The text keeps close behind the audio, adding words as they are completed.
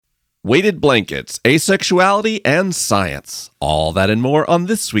Weighted blankets, asexuality, and science. All that and more on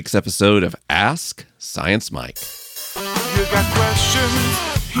this week's episode of Ask Science Mike. You got questions,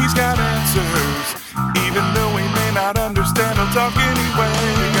 he's got answers. Even though he may not understand, he'll talk anyway.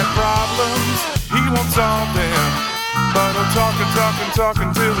 You got problems, he won't solve them. But he'll talk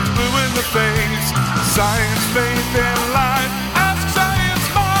until he's blue in the face. Science, faith, and life. Ask Science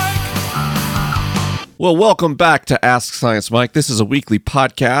Mike. Well, welcome back to Ask Science Mike. This is a weekly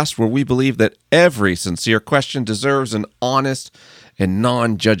podcast where we believe that every sincere question deserves an honest and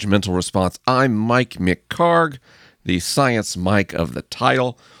non-judgmental response. I'm Mike McCarg, the Science Mike of the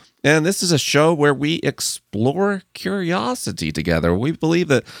title. And this is a show where we explore curiosity together. We believe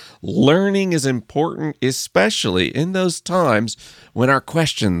that learning is important, especially in those times when our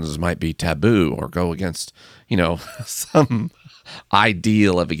questions might be taboo or go against, some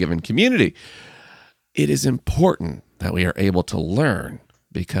ideal of a given community. It is important that we are able to learn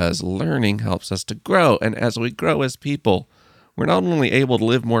because learning helps us to grow. And as we grow as people, we're not only able to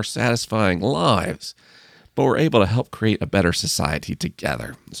live more satisfying lives, but we're able to help create a better society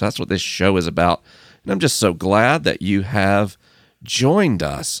together. So that's what this show is about. And I'm just so glad that you have joined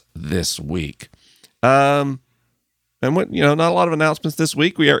us this week. Not a lot of announcements this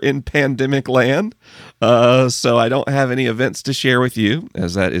week. We are in pandemic land. So I don't have any events to share with you,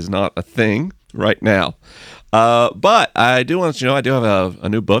 as that is not a thing right now. But I do want to know, I do have a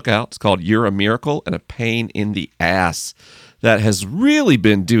new book out. It's called You're a Miracle and a Pain in the Ass. That has really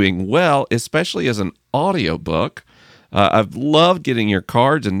been doing well, especially as an audiobook. I've loved getting your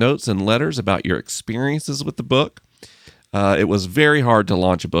cards and notes and letters about your experiences with the book. It was very hard to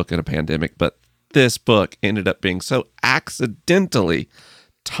launch a book in a pandemic, but this book ended up being so accidentally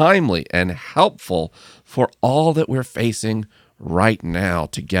timely and helpful for all that we're facing right now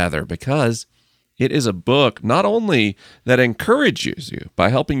together, because it is a book not only that encourages you by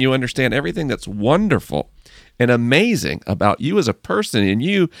helping you understand everything that's wonderful and amazing about you as a person and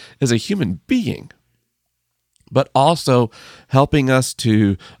you as a human being, but also helping us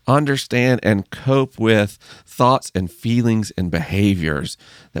to understand and cope with thoughts and feelings and behaviors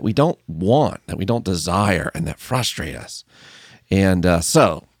that we don't want, that we don't desire, and that frustrate us. And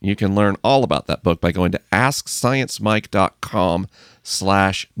so you can learn all about that book by going to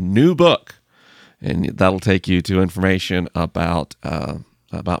AskScienceMike.com/new book. And that'll take you to information about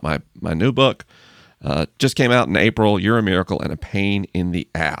my new book. Just came out in April, You're a Miracle and a Pain in the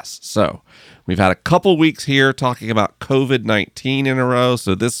Ass. So we've had a couple weeks here talking about COVID-19 in a row.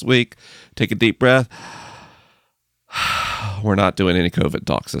 So this week, take a deep breath. We're not doing any COVID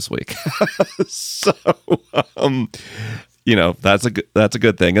talks this week. So, that's a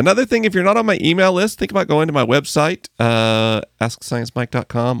good thing. Another thing, if you're not on my email list, think about going to my website,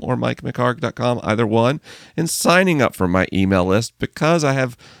 AskScienceMike.com or MikeMcCarg.com, either one, and signing up for my email list, because I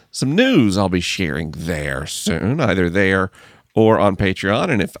have some news I'll be sharing there soon, either there or on Patreon.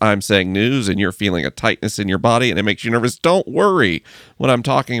 And if I'm saying news and you're feeling a tightness in your body and it makes you nervous, don't worry. What I'm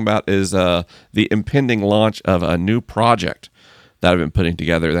talking about is the impending launch of a new project that I've been putting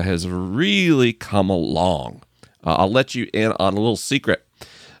together that has really come along. I'll let you in on a little secret.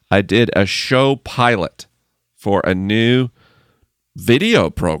 I did a show pilot for a new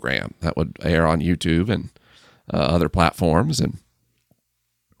video program that would air on YouTube and other platforms, and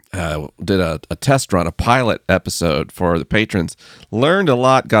did a test run, a pilot episode for the patrons. Learned a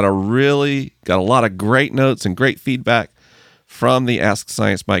lot, got a lot of great notes and great feedback from the Ask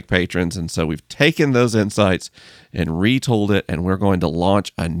Science Mike patrons, and so we've taken those insights and retooled it, and we're going to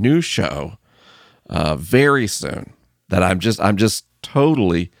launch a new show very soon that I'm just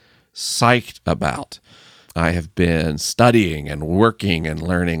totally psyched about. I have been studying and working and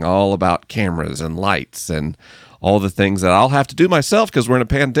learning all about cameras and lights and all the things that I'll have to do myself because we're in a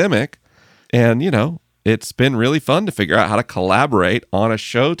pandemic. And, it's been really fun to figure out how to collaborate on a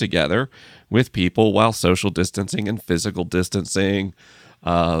show together with people while social distancing and physical distancing.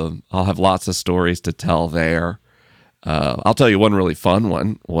 I'll have lots of stories to tell there. I'll tell you one really fun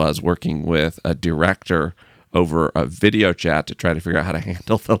one was working with a director over a video chat to try to figure out how to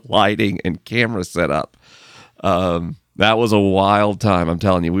handle the lighting and camera setup. That was a wild time. I'm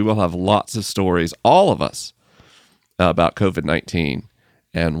telling you, we will have lots of stories, all of us, about COVID-19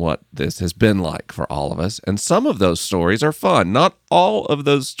 and what this has been like for all of us. And some of those stories are fun. Not all of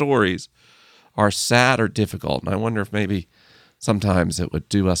those stories are sad or difficult. And I wonder if maybe sometimes it would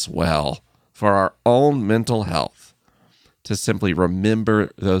do us well for our own mental health to simply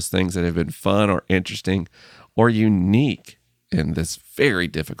remember those things that have been fun or interesting or unique in this very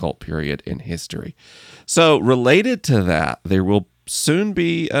difficult period in history. So related to that, there will soon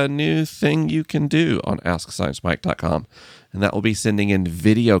be a new thing you can do on AskScienceMike.com. and that will be sending in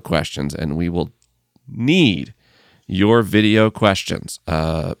video questions. And we will need your video questions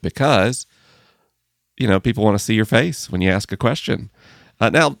because, people want to see your face when you ask a question.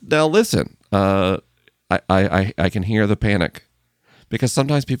 Now listen, I can hear the panic because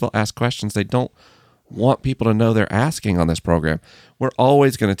sometimes people ask questions they don't want people to know they're asking on this program. We're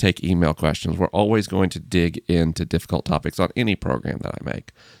always going to take email questions. We're always going to dig into difficult topics on any program that I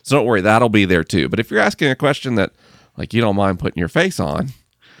make. So don't worry, that'll be there too. But if you're asking a question that you don't mind putting your face on,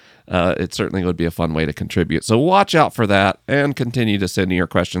 it certainly would be a fun way to contribute. So watch out for that and continue to send in your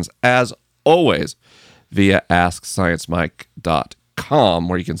questions as always via AskScienceMike.com,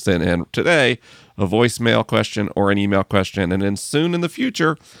 where you can send in today a voicemail question or an email question, and then soon in the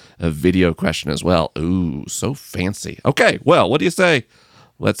future, a video question as well. Ooh, so fancy. Okay, well, what do you say?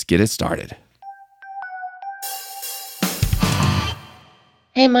 Let's get it started.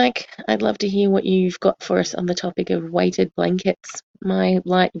 Hey Mike, I'd love to hear what you've got for us on the topic of weighted blankets. My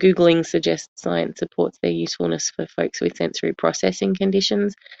light Googling suggests science supports their usefulness for folks with sensory processing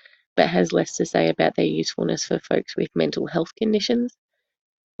conditions, but has less to say about their usefulness for folks with mental health conditions.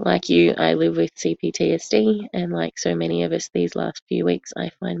 Like you, I live with CPTSD, and like so many of us these last few weeks,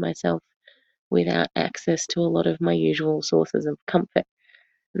 I find myself without access to a lot of my usual sources of comfort.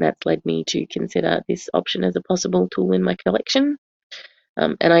 And that's led me to consider this option as a possible tool in my collection.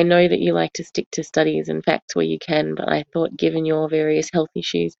 And I know that you like to stick to studies and facts where you can, but I thought given your various health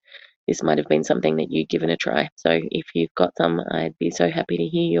issues, this might have been something that you'd given a try. So if you've got some, I'd be so happy to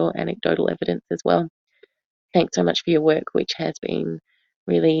hear your anecdotal evidence as well. Thanks so much for your work, which has been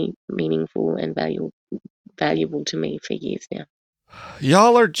really meaningful and valuable to me for years now.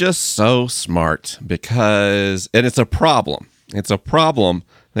 Y'all are just so smart and it's a problem. It's a problem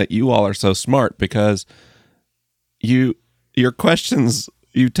that you all are so smart because your questions,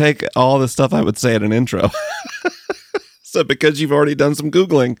 you take all the stuff I would say in an intro. So because you've already done some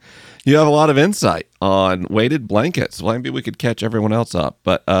Googling, you have a lot of insight on weighted blankets. Well, maybe we could catch everyone else up,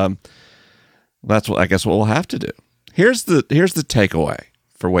 but that's what we'll have to do. Here's the takeaway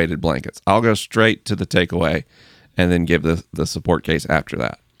for weighted blankets. I'll go straight to the takeaway and then give the support case after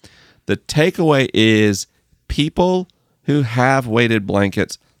that. The takeaway is people who have weighted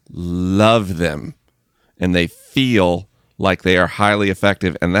blankets love them and they feel like they are highly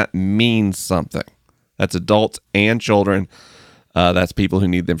effective, and that means something. That's adults and children. That's people who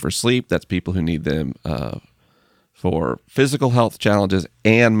need them for sleep. That's people who need them for physical health challenges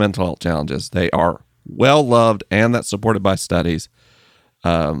and mental health challenges. They are well loved, and that's supported by studies.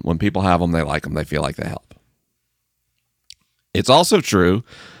 When people have them, they like them. They feel like they help. It's also true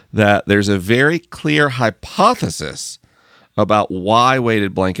that there's a very clear hypothesis about why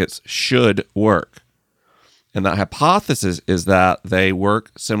weighted blankets should work. And that hypothesis is that they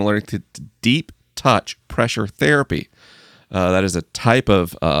work similar to deep touch pressure therapy. That is a type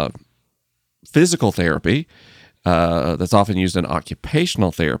of physical therapy that's often used in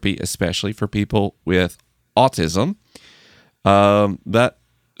occupational therapy, especially for people with autism. That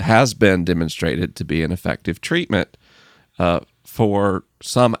has been demonstrated to be an effective treatment for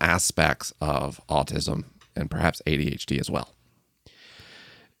some aspects of autism and perhaps ADHD as well.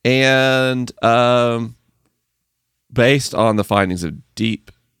 And based on the findings of deep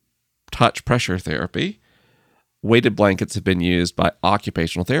touch pressure therapy, weighted blankets have been used by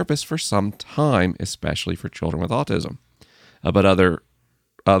occupational therapists for some time, especially for children with autism, but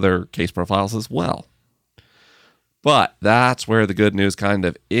other case profiles as well. But that's where the good news kind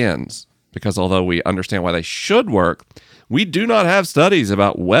of ends, because although we understand why they should work, we do not have studies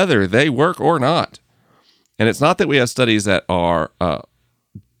about whether they work or not. And it's not that we have studies that are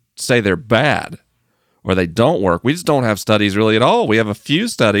say they're bad or they don't work. We just don't have studies really at all. We have a few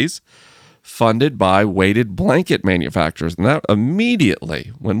studies funded by weighted blanket manufacturers. And that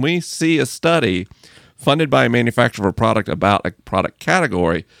immediately, when we see a study funded by a manufacturer of a product about a product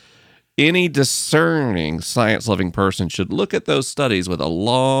category, any discerning science-loving person should look at those studies with a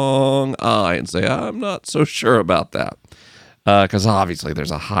long eye and say, I'm not so sure about that. Because obviously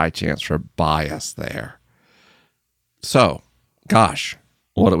there's a high chance for bias there. So, gosh,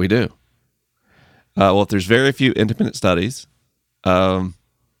 what do we do? Well, if there's very few independent studies,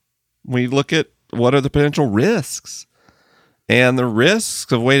 we look at what are the potential risks. And the risks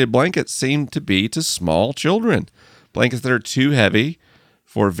of weighted blankets seem to be to small children. Blankets that are too heavy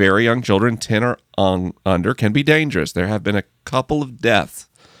for very young children, 10 or under, can be dangerous. There have been a couple of deaths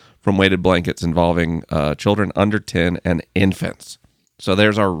from weighted blankets involving children under 10 and infants. So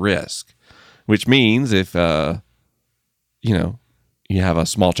there's our risk, which means if you have a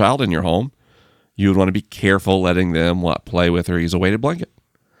small child in your home, you would want to be careful letting them play with or use a weighted blanket.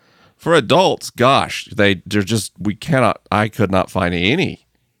 For adults, gosh, I could not find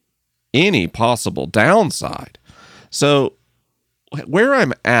any possible downside. So where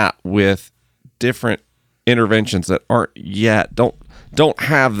I'm at with different interventions that don't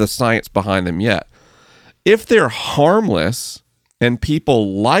have the science behind them yet. If they're harmless and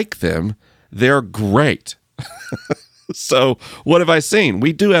people like them, they're great. So what have I seen?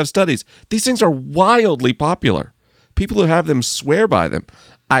 We do have studies. These things are wildly popular. People who have them swear by them.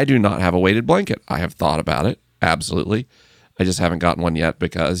 I do not have a weighted blanket. I have thought about it. Absolutely. I just haven't gotten one yet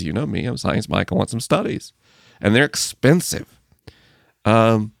because you know me, I'm Science Mike. I want some studies. And they're expensive.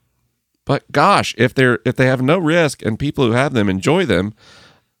 But gosh, if they have no risk and people who have them enjoy them,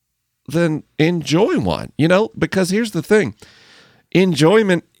 then enjoy one, because here's the thing.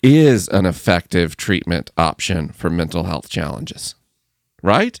 Enjoyment is an effective treatment option for mental health challenges,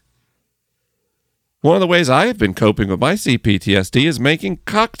 right? One of the ways I have been coping with my CPTSD is making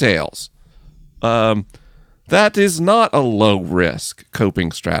cocktails. That is not a low-risk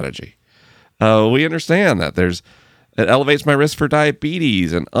coping strategy. We understand that it elevates my risk for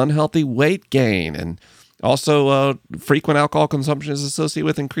diabetes and unhealthy weight gain, and also frequent alcohol consumption is associated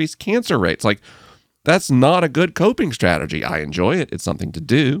with increased cancer rates. Like, that's not a good coping strategy. I enjoy it. It's something to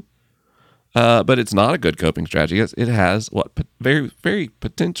do. But it's not a good coping strategy. It has very, very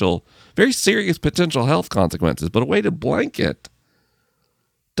serious potential health consequences. But a weighted blanket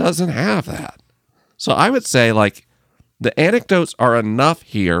doesn't have that. So I would say, the anecdotes are enough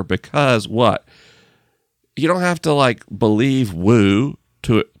here because what? You don't have to believe woo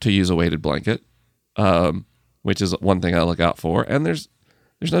to use a weighted blanket, which is one thing I look out for. And there's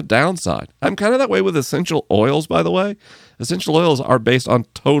no downside. I'm kind of that way with essential oils, by the way. Essential oils are based on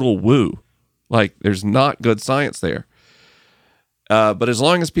total woo. There's not good science there. But as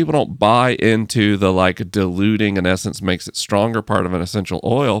long as people don't buy into the diluting an essence makes it stronger part of an essential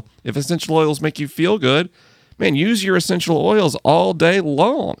oil, if essential oils make you feel good, man, use your essential oils all day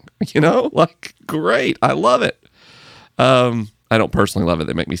long. Great. I love it. I don't personally love it.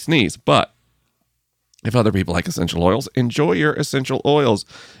 They make me sneeze. But if other people like essential oils, enjoy your essential oils.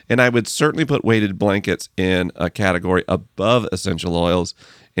 And I would certainly put weighted blankets in a category above essential oils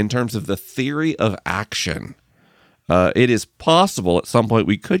in terms of the theory of action. It is possible at some point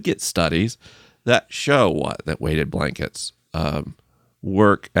we could get studies that show that weighted blankets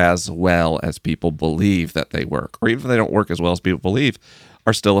work as well as people believe that they work, or even if they don't work as well as people believe,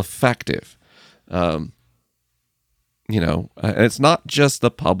 are still effective. It's not just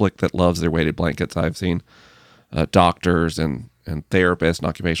the public that loves their weighted blankets. I've seen doctors and therapists and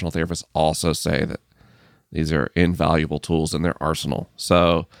occupational therapists also say that these are invaluable tools in their arsenal.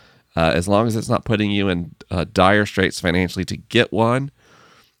 So as long as it's not putting you in dire straits financially to get one,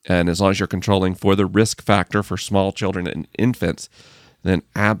 and as long as you're controlling for the risk factor for small children and infants, then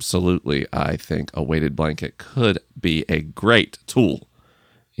absolutely I think a weighted blanket could be a great tool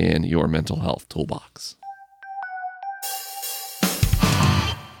in your mental health toolbox.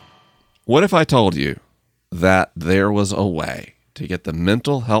 What if I told you that there was a way to get the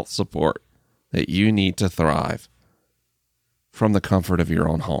mental health support that you need to thrive from the comfort of your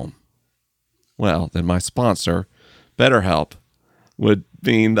own home? Well, then my sponsor, BetterHelp, would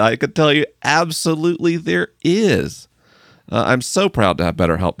mean that I could tell you absolutely there is. I'm so proud to have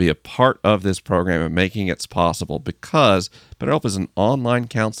BetterHelp be a part of this program and making it possible, because BetterHelp is an online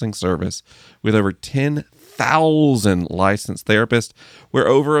counseling service with over 10,000 licensed therapists, where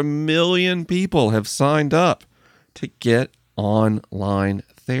over 1 million people have signed up to get online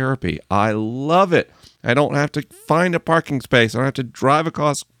therapy. I love it. I don't have to find a parking space. I don't have to drive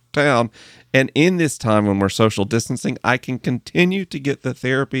across town. And in this time when we're social distancing, I can continue to get the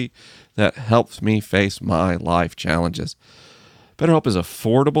therapy that helps me face my life challenges. BetterHelp is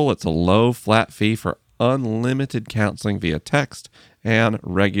affordable. It's a low, flat fee for unlimited counseling via text and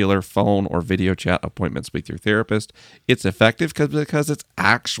regular phone or video chat appointments with your therapist. It's effective because it's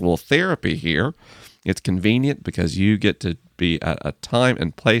actual therapy here. It's convenient because you get to be at a time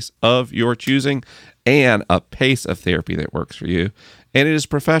and place of your choosing and a pace of therapy that works for you. And it is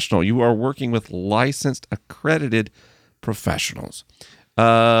professional. You are working with licensed, accredited professionals.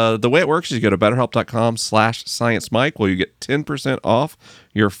 The way it works is you go to betterhelp.com/sciencemike, where you get 10% off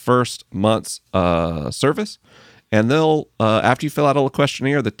your first month's service. And they'll, after you fill out a little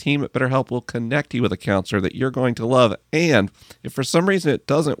questionnaire, the team at BetterHelp will connect you with a counselor that you're going to love. And if for some reason it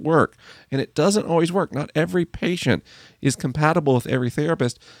doesn't work, and it doesn't always work, not every patient is compatible with every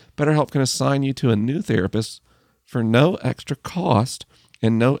therapist, BetterHelp can assign you to a new therapist for no extra cost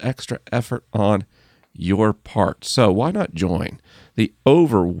and no extra effort on your part. So why not join the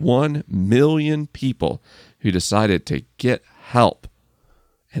over 1 million people who decided to get help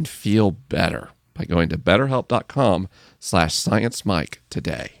and feel better by going to betterhelp.com/sciencemike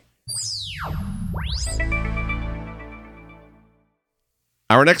today.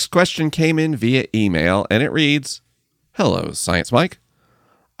 Our next question came in via email, and it reads, "Hello, Science Mike.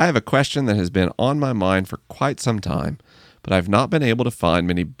 I have a question that has been on my mind for quite some time, but I've not been able to find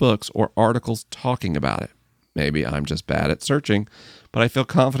many books or articles talking about it. Maybe I'm just bad at searching, but I feel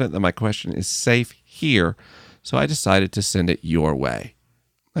confident that my question is safe here, so I decided to send it your way.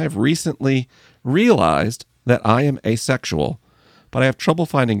 I have recently realized that I am asexual, but I have trouble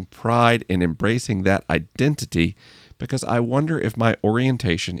finding pride in embracing that identity because I wonder if my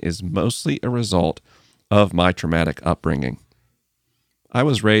orientation is mostly a result of my traumatic upbringing. I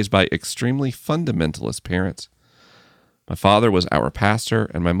was raised by extremely fundamentalist parents. My father was our pastor,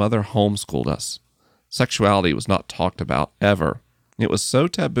 and my mother homeschooled us. Sexuality was not talked about ever. It was so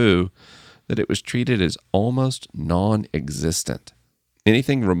taboo that it was treated as almost non-existent.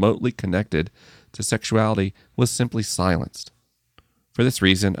 Anything remotely connected to sexuality was simply silenced. For this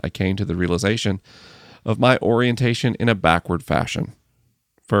reason, I came to the realization of my orientation in a backward fashion.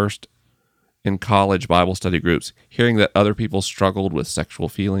 First, in college Bible study groups, hearing that other people struggled with sexual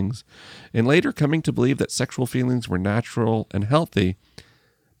feelings, and later coming to believe that sexual feelings were natural and healthy,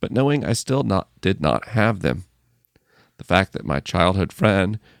 but knowing I still did not have them. The fact that my childhood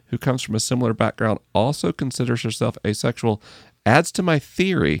friend, who comes from a similar background, also considers herself asexual adds to my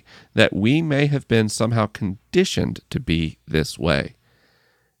theory that we may have been somehow conditioned to be this way.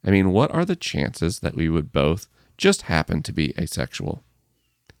 I mean, what are the chances that we would both just happen to be asexual?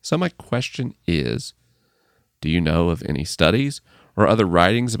 So my question is, do you know of any studies or other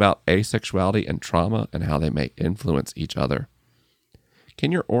writings about asexuality and trauma and how they may influence each other?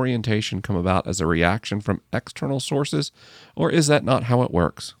 Can your orientation come about as a reaction from external sources, or is that not how it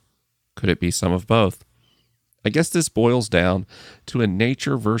works? Could it be some of both? I guess this boils down to a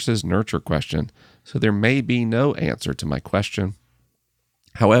nature versus nurture question, so there may be no answer to my question.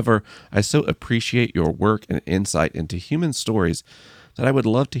 However, I so appreciate your work and insight into human stories that I would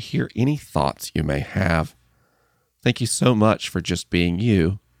love to hear any thoughts you may have. Thank you so much for just being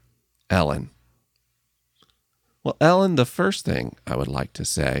you, Ellen." Well, Ellen, the first thing I would like to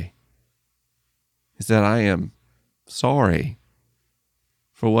say is that I am sorry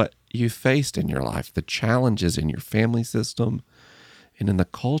for what you faced in your life, the challenges in your family system and in the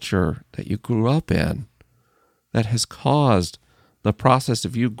culture that you grew up in that has caused the process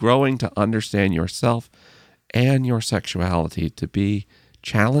of you growing to understand yourself and your sexuality to be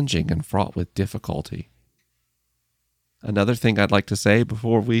challenging and fraught with difficulty. Another thing I'd like to say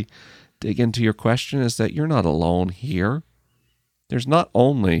before we dig into your question is that you're not alone here. There's not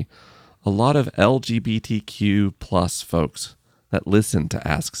only a lot of LGBTQ plus folks that listen to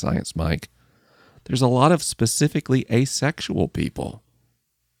Ask Science Mike, there's a lot of specifically asexual people.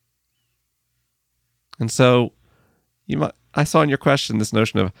 And so I saw in your question this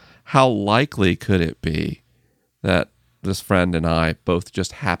notion of how likely could it be that this friend and I both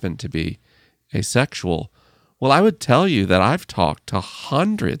just happen to be asexual. Well, I would tell you that I've talked to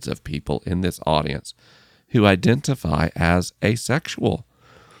hundreds of people in this audience who identify as asexual,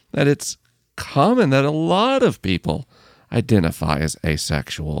 that it's common that a lot of people identify as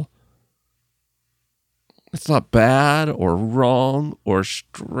asexual. It's not bad or wrong or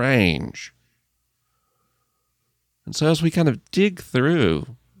strange. And so as we kind of dig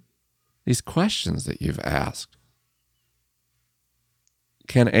through these questions that you've asked,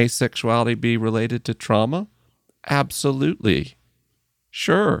 can asexuality be related to trauma? Absolutely.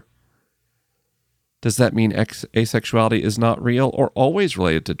 Sure. Does that mean asexuality is not real or always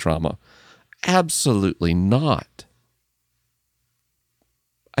related to trauma? Absolutely not.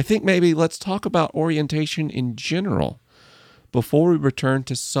 I think maybe let's talk about orientation in general before we return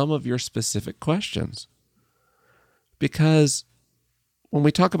to some of your specific questions. Because when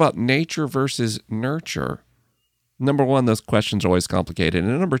we talk about nature versus nurture, number one, those questions are always complicated.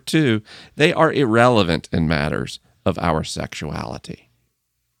 And number two, they are irrelevant in matters of our sexuality.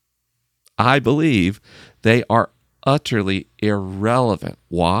 I believe they are utterly irrelevant.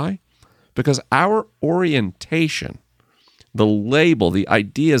 Why? Because our orientation, the label, the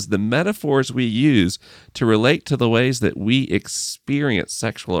ideas, the metaphors we use to relate to the ways that we experience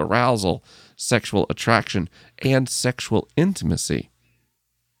sexual arousal, sexual attraction, and sexual intimacy.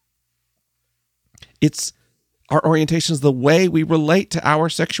 Our orientation is the way we relate to our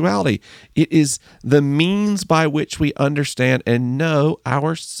sexuality. It is the means by which we understand and know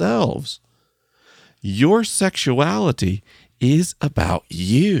ourselves. Your sexuality is about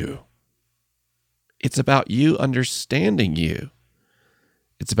you. It's about you understanding you.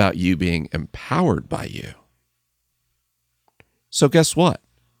 It's about you being empowered by you. So guess what?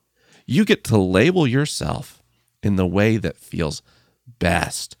 You get to label yourself in the way that feels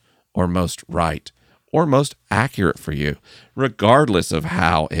best or most right or most accurate for you, regardless of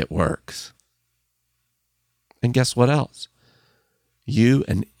how it works. And guess what else? You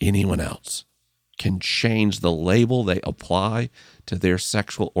and anyone else can change the label they apply to their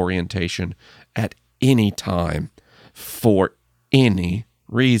sexual orientation at any time for any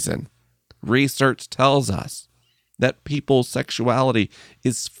reason. Research tells us that people's sexuality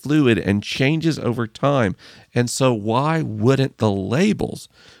is fluid and changes over time. And so why wouldn't the labels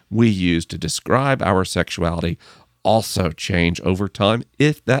we use to describe our sexuality also change over time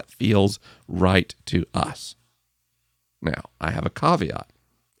if that feels right to us? Now, I have a caveat.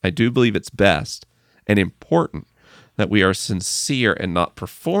 I do believe it's best and important that we are sincere and not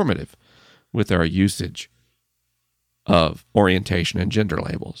performative with our usage of orientation and gender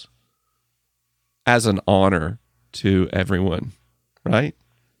labels as an honor to everyone, right?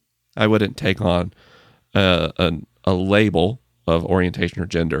 I wouldn't take on a label of orientation or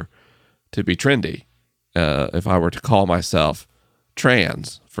gender to be trendy. If I were to call myself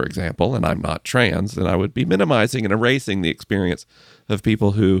trans, for example, and I'm not trans, then I would be minimizing and erasing the experience of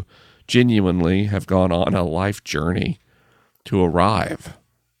people who genuinely have gone on a life journey to arrive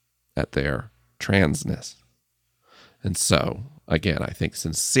at their transness. And so, again, I think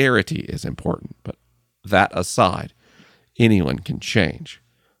sincerity is important, but that aside, anyone can change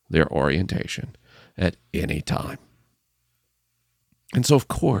their orientation at any time. And so, of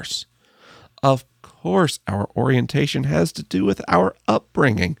course, our orientation has to do with our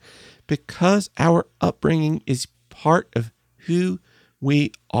upbringing, because our upbringing is part of who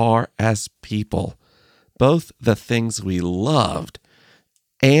we are as people, both the things we loved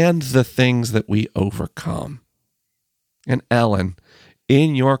and the things that we overcome. And Ellen,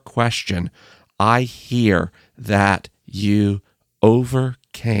 in your question, I hear that you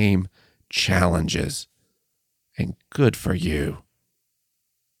overcame challenges, and good for you.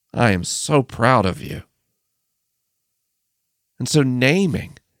 I am so proud of you. And so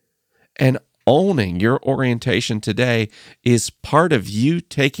naming and owning your orientation today is part of you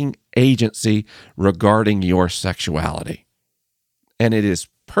taking agency regarding your sexuality. And it is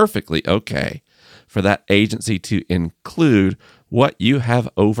perfectly okay for that agency to include what you have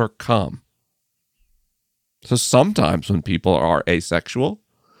overcome. So sometimes when people are asexual,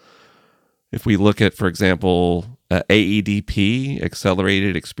 if we look at, for example, AEDP,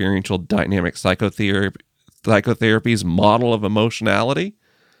 Accelerated Experiential Dynamic Psychotherapy's model of emotionality,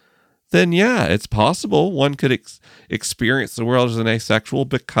 then yeah, it's possible one could experience the world as an asexual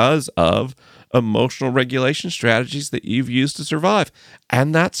because of emotional regulation strategies that you've used to survive.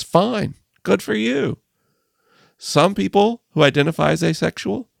 And that's fine. Good for you. Some people who identify as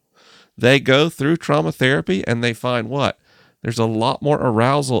asexual, they go through trauma therapy and they find what? There's a lot more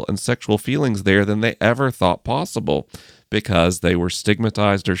arousal and sexual feelings there than they ever thought possible because they were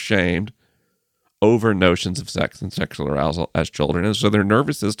stigmatized or shamed over notions of sex and sexual arousal as children. And so their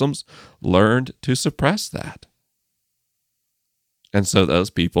nervous systems learned to suppress that. And so those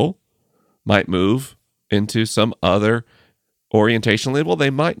people might move into some other orientation label. They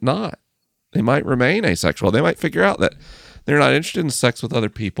might not. They might remain asexual. They might figure out that they're not interested in sex with other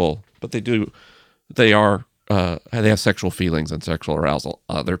people, but they have sexual feelings and sexual arousal.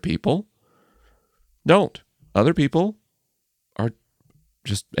 Other people don't. Other people are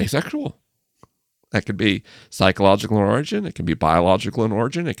just asexual. That could be psychological in origin. It can be biological in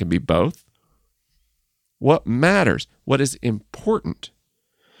origin. It can be both. What matters, what is important,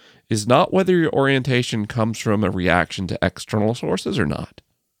 is not whether your orientation comes from a reaction to external sources or not.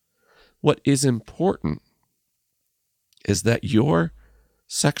 What is important is that your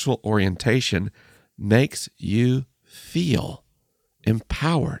sexual orientation makes you feel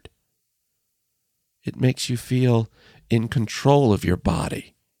empowered. It makes you feel in control of your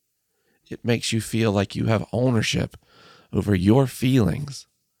body. It makes you feel like you have ownership over your feelings.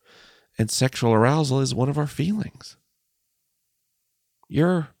 And sexual arousal is one of our feelings.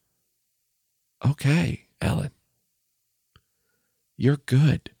 You're okay, Ellen. You're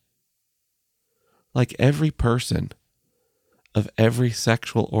good. Like every person of every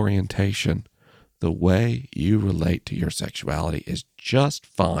sexual orientation, the way you relate to your sexuality is just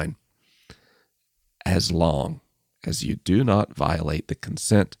fine as long as you do not violate the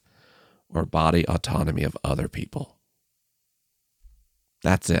consent or body autonomy of other people.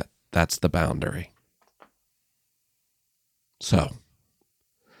 That's it. That's the boundary. So,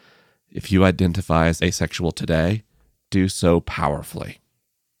 if you identify as asexual today, do so powerfully.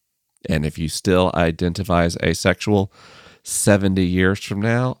 And if you still identify as asexual 70 years from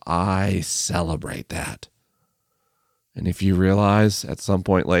now, I celebrate that. And if you realize at some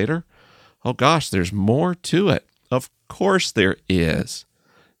point later Oh gosh, there's more to it. Of course there is.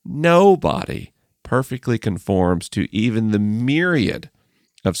 Nobody perfectly conforms to even the myriad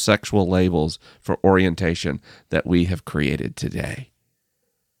of sexual labels for orientation that we have created today.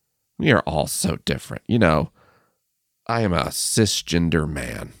 We are all so different. You know, I am a cisgender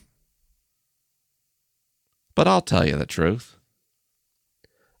man. But I'll tell you the truth.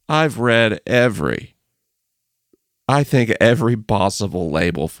 I've read I think every possible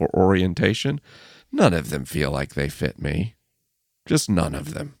label for orientation. None of them feel like they fit me. Just none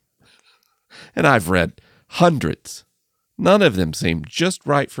of them. And I've read hundreds. None of them seem just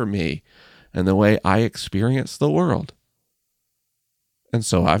right for me and the way I experience the world. And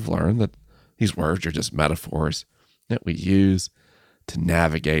so I've learned that these words are just metaphors that we use to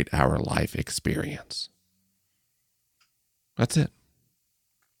navigate our life experience. That's it.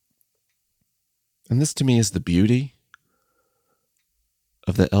 And this to me is the beauty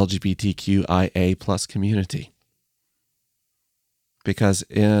of the LGBTQIA plus community. Because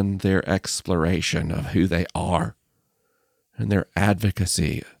in their exploration of who they are, in their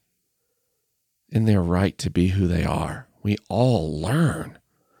advocacy, in their right to be who they are, we all learn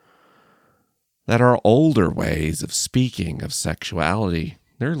that our older ways of speaking of sexuality,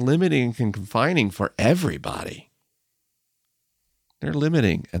 they're limiting and confining for everybody. They're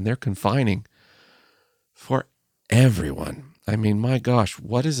limiting and they're confining for everyone. I mean, my gosh,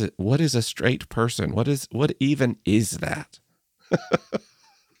 what is it? What is a straight person? What even is that?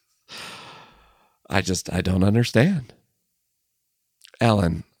 I don't understand.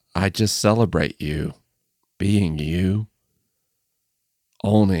 Ellen, I just celebrate you being you,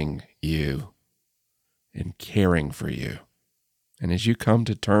 owning you, and caring for you. And as you come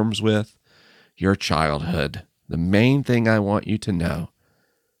to terms with your childhood, the main thing I want you to know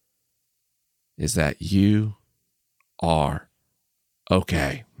is that you are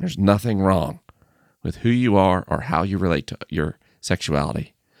okay. There's nothing wrong with who you are or how you relate to your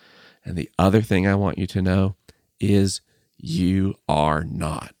sexuality. And the other thing I want you to know is you are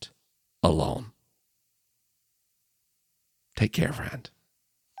not alone. Take care, friend.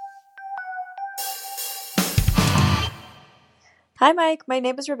 Hi, Mike. My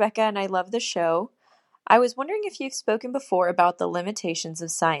name is Rebecca, and I love the show. I was wondering if you've spoken before about the limitations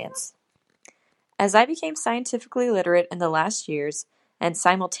of science. As I became scientifically literate in the last years and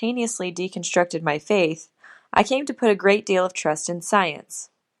simultaneously deconstructed my faith, I came to put a great deal of trust in science.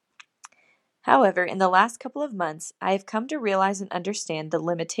 However, in the last couple of months, I have come to realize and understand the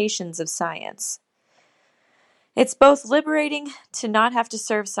limitations of science. It's both liberating to not have to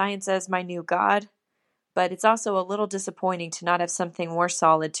serve science as my new god, but it's also a little disappointing to not have something more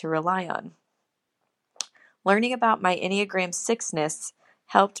solid to rely on. Learning about my Enneagram 6ness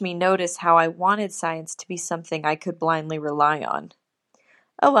helped me notice how I wanted science to be something I could blindly rely on.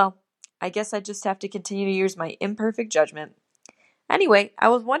 Oh well, I guess I just have to continue to use my imperfect judgment. Anyway, I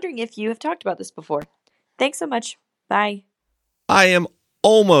was wondering if you have talked about this before. Thanks so much. Bye. I am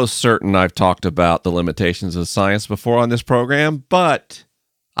almost certain I've talked about the limitations of science before on this program, but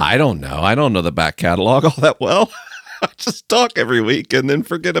I don't know. I don't know the back catalog all that well. I just talk every week and then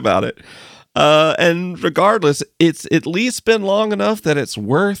forget about it. And regardless, it's at least been long enough that it's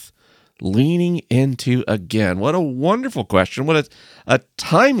worth leaning into again. What a wonderful question. What a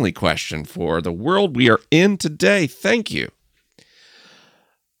timely question for the world we are in today. Thank you.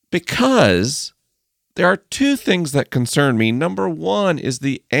 Because there are two things that concern me. Number one is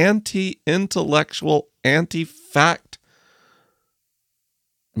the anti-intellectual, anti-fact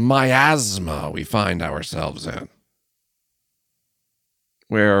miasma we find ourselves in,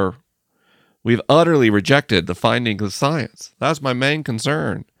 where we've utterly rejected the findings of science. That's my main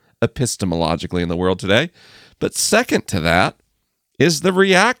concern epistemologically in the world today. But second to that is the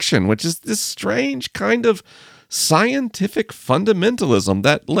reaction, which is this strange kind of scientific fundamentalism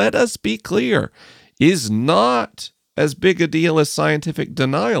that, let us be clear, is not as big a deal as scientific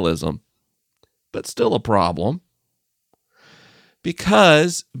denialism, but still a problem.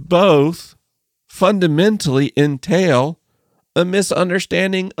 Because both fundamentally entail a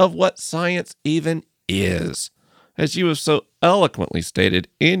misunderstanding of what science even is. As you have so eloquently stated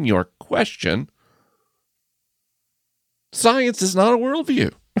in your question, science is not a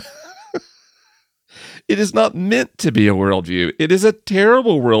worldview. It is not meant to be a worldview. It is a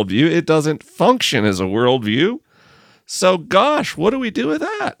terrible worldview. It doesn't function as a worldview. So, gosh, what do we do with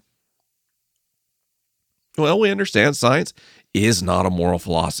that? Well, we understand science is not a moral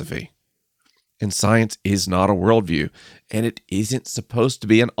philosophy. And science is not a worldview. And it isn't supposed to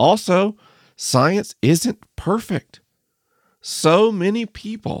be. And also, science isn't perfect. So many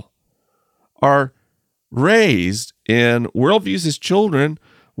people are raised in worldviews as children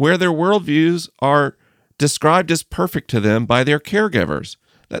where their worldviews are described as perfect to them by their caregivers.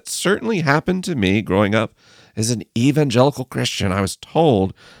 That certainly happened to me growing up as an evangelical Christian. I was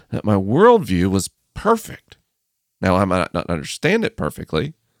told that my worldview was perfect. Now, I might not understand it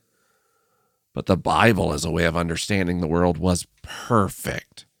perfectly, but the Bible as a way of understanding the world was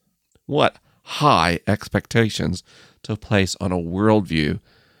perfect. What high expectations to place on a worldview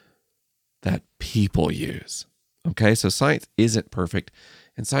that people use. Okay, so science isn't perfect,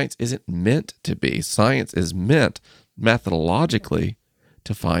 and science isn't meant to be. Science is meant methodologically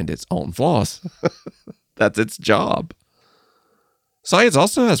to find its own flaws. That's its job. Science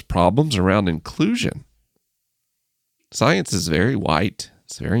also has problems around inclusion. Science is very white,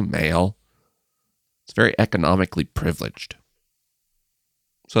 it's very male, it's very economically privileged.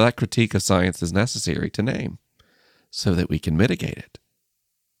 So that critique of science is necessary to name so that we can mitigate it.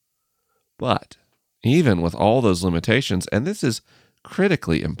 But even with all those limitations, and this is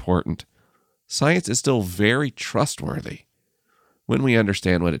critically important, science is still very trustworthy when we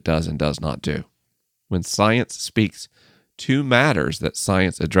understand what it does and does not do. When science speaks to matters that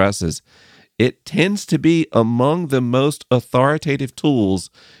science addresses, it tends to be among the most authoritative tools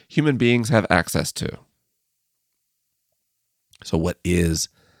human beings have access to. So what is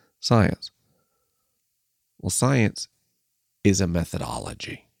science? Well, science is a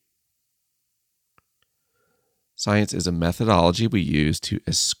methodology. Science is a methodology we use to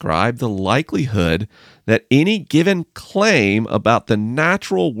ascribe the likelihood that any given claim about the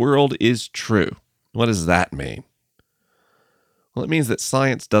natural world is true. What does that mean? Well, it means that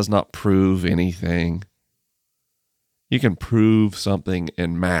science does not prove anything. You can prove something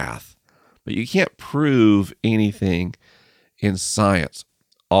in math, but you can't prove anything in science.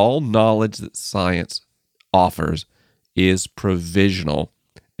 All knowledge that science offers is provisional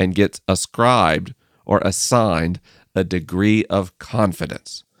and gets ascribed or assigned a degree of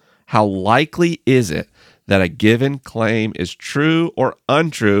confidence. How likely is it that a given claim is true or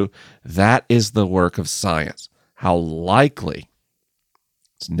untrue? That is the work of science. How likely?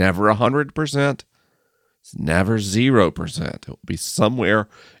 It's never 100%. It's never 0%. It will be somewhere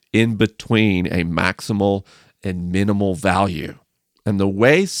in between a maximal and minimal value. And the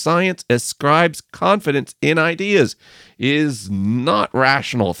way science ascribes confidence in ideas is not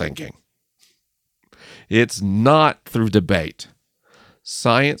rational thinking. It's not through debate.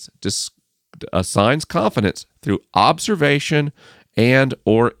 Science assigns confidence through observation and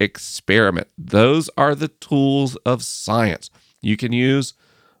or experiment. Those are the tools of science. You can use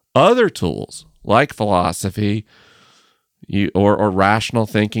other tools like philosophy or rational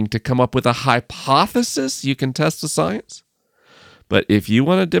thinking to come up with a hypothesis. You can test the science. But if you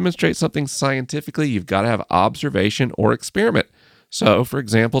want to demonstrate something scientifically, you've got to have observation or experiment. So, for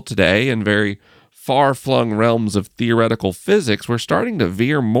example, today in very far-flung realms of theoretical physics, we're starting to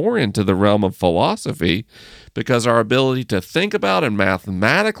veer more into the realm of philosophy because our ability to think about and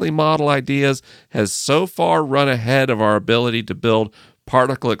mathematically model ideas has so far run ahead of our ability to build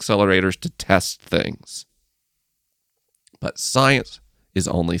particle accelerators to test things. But science is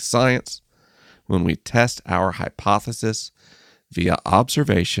only science when we test our hypothesis via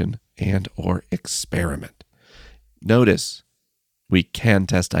observation and or experiment. Notice, we can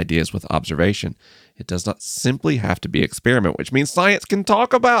test ideas with observation. It does not simply have to be experiment, which means science can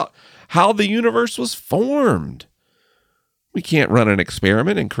talk about how the universe was formed. We can't run an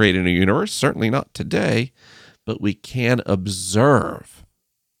experiment and create a new universe, certainly not today, but we can observe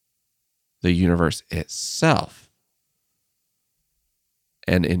the universe itself.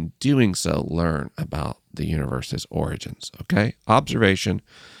 And in doing so, learn about the universe's origins, okay? Observation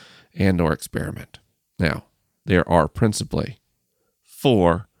and or experiment. Now, there are principally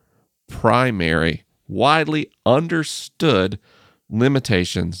 4 primary, widely understood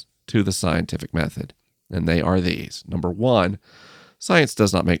limitations to the scientific method. And they are these. Number 1, science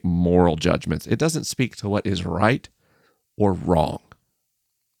does not make moral judgments. It doesn't speak to what is right or wrong.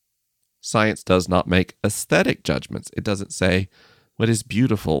 Science does not make aesthetic judgments. It doesn't say what is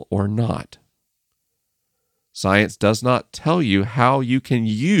beautiful or not. Science does not tell you how you can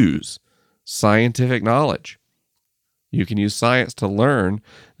use scientific knowledge. You can use science to learn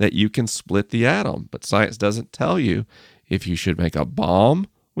that you can split the atom, but science doesn't tell you if you should make a bomb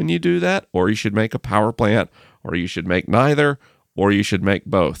when you do that, or you should make a power plant, or you should make neither, or you should make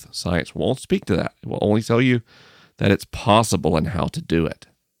both. Science won't speak to that. It will only tell you that it's possible and how to do it.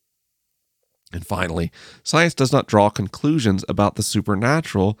 And finally, science does not draw conclusions about the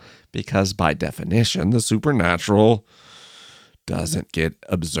supernatural because by definition, the supernatural doesn't get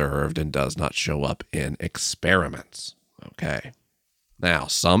observed and does not show up in experiments. Okay. Now,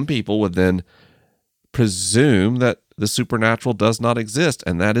 some people would then presume that the supernatural does not exist,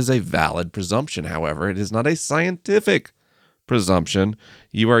 and that is a valid presumption. However, it is not a scientific presumption.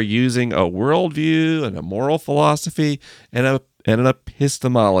 You are using a worldview and a moral philosophy and an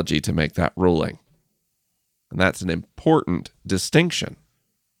epistemology to make that ruling. And that's an important distinction.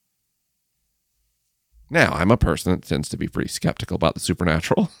 Now, I'm a person that tends to be pretty skeptical about the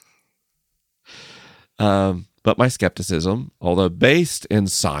supernatural. But my skepticism, although based in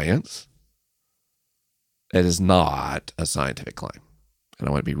science, it is not a scientific claim. And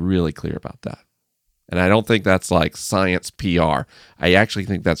I want to be really clear about that. And I don't think that's like science PR. I actually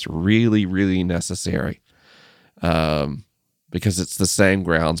think that's really, really necessary. Because it's the same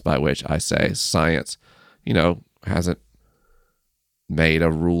grounds by which I say science, hasn't made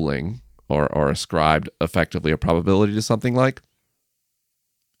a ruling or ascribed effectively a probability to something like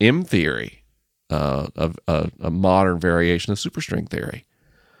M theory, of a modern variation of superstring theory.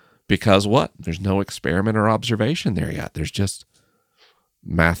 Because what? There's no experiment or observation there yet. There's just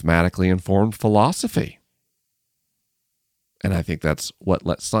mathematically informed philosophy. And I think that's what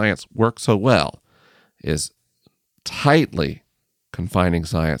lets science work so well, is tightly confining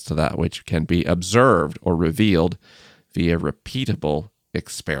science to that which can be observed or revealed via repeatable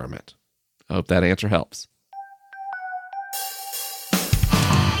experiment. I hope that answer helps.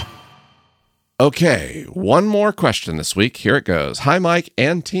 Okay, one more question this week. Here it goes. Hi, Mike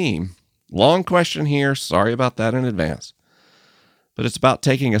and team. Long question here. Sorry about that in advance. But it's about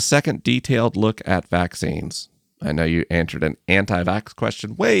taking a second detailed look at vaccines. I know you answered an anti-vax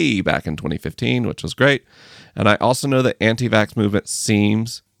question way back in 2015, which was great. And I also know the anti-vax movement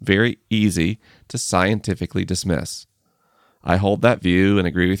seems very easy to scientifically dismiss. I hold that view and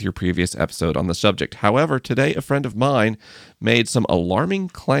agree with your previous episode on the subject. However, today a friend of mine made some alarming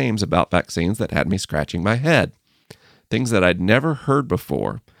claims about vaccines that had me scratching my head. Things that I'd never heard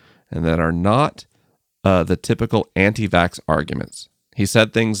before and that are not the typical anti-vax arguments. He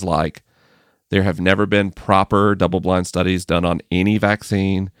said things like, there have never been proper double-blind studies done on any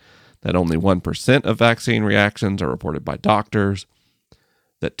vaccine, that only 1% of vaccine reactions are reported by doctors,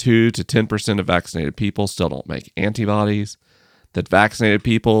 that 2 to 10% of vaccinated people still don't make antibodies, that vaccinated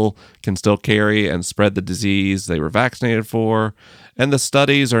people can still carry and spread the disease they were vaccinated for, and that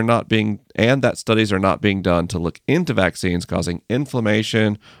studies are not being done to look into vaccines causing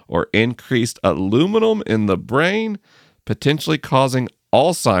inflammation or increased aluminum in the brain, potentially causing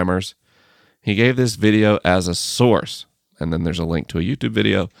Alzheimer's. He gave this video as a source, and then there's a link to a YouTube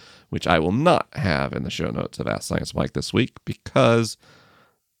video, which I will not have in the show notes of Ask Science Mike this week, because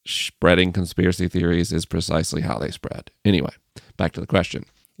spreading conspiracy theories is precisely how they spread. Anyway, back to the question.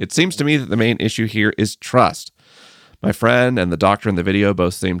 It seems to me that the main issue here is trust. My friend and the doctor in the video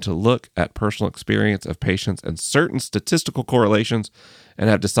both seem to look at personal experience of patients and certain statistical correlations and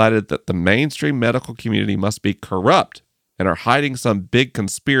have decided that the mainstream medical community must be corrupt and are hiding some big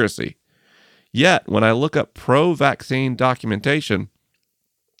conspiracy. Yet, when I look up pro-vaccine documentation,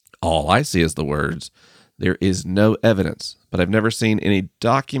 all I see is the words, there is no evidence, but I've never seen any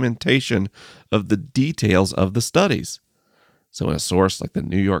documentation of the details of the studies. So in a source like the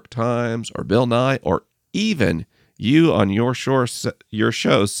New York Times or Bill Nye, or even you on your show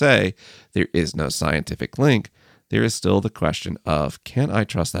say there is no scientific link, there is still the question of, can I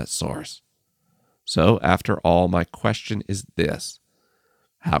trust that source? So after all, my question is this.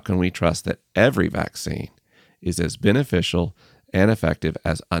 How can we trust that every vaccine is as beneficial and effective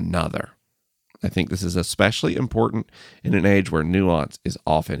as another? I think this is especially important in an age where nuance is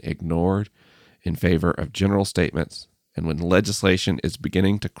often ignored in favor of general statements and when legislation is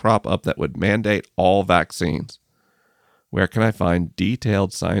beginning to crop up that would mandate all vaccines. Where can I find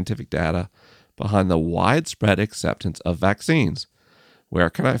detailed scientific data behind the widespread acceptance of vaccines? Where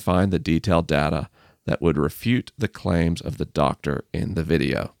can I find the detailed data that would refute the claims of the doctor in the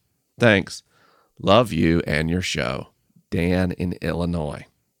video? Thanks. Love you and your show. Dan in Illinois.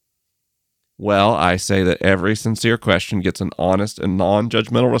 Well, I say that every sincere question gets an honest and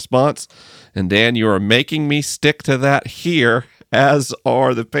non-judgmental response. And Dan, you are making me stick to that here, as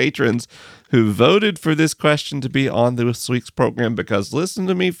are the patrons who voted for this question to be on this week's program. Because listen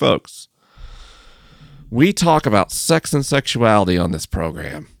to me, folks. We talk about sex and sexuality on this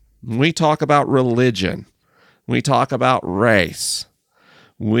program. We talk about religion. We talk about race.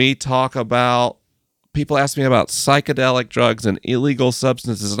 We talk about, people ask me about psychedelic drugs and illegal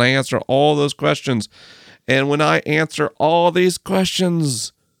substances, and I answer all those questions. And when I answer all these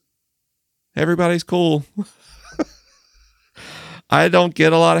questions, everybody's cool. I don't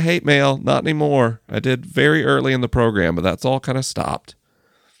get a lot of hate mail, not anymore. I did very early in the program, but that's all kind of stopped.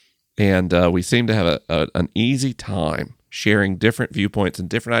 And we seem to have an easy time sharing different viewpoints and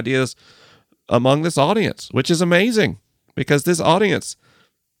different ideas among this audience, which is amazing because this audience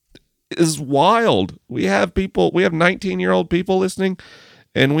is wild. We have 19-year-old people listening,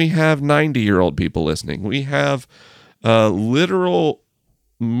 and we have 90-year-old people listening. We have literal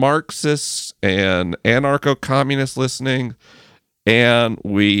Marxists and anarcho-communists listening, and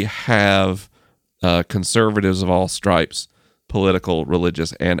we have conservatives of all stripes, political,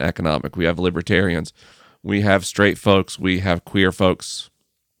 religious, and economic. We have libertarians. We have straight folks. We have queer folks.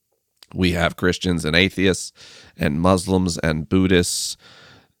 We have Christians and atheists and Muslims and Buddhists.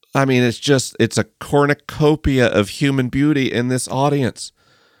 I mean, it's a cornucopia of human beauty in this audience.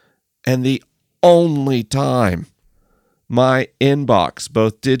 And the only time my inbox,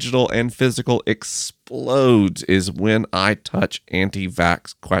 both digital and physical, explodes is when I touch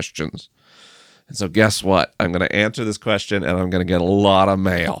anti-vax questions. And so guess what? I'm going to answer this question, and I'm going to get a lot of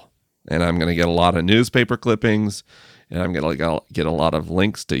mail. And I'm going to get a lot of newspaper clippings. And I'm going to get a lot of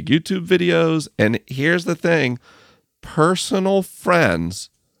links to YouTube videos. And here's the thing. Personal friends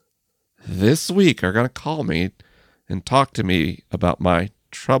this week are going to call me and talk to me about my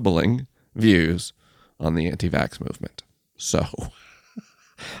troubling views on the anti-vax movement. So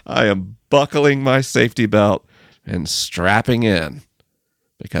I am buckling my safety belt and strapping in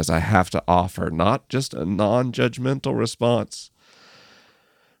because I have to offer not just a non-judgmental response,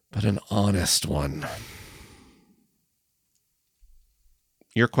 but an honest one.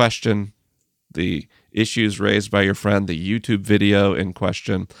 Your question, the issues raised by your friend, the YouTube video in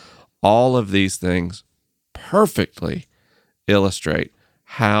question, all of these things perfectly illustrate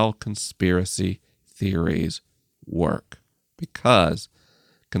how conspiracy theories work. Because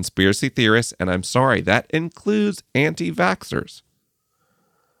conspiracy theorists, and I'm sorry, that includes anti-vaxxers,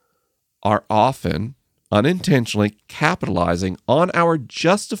 are often unintentionally capitalizing on our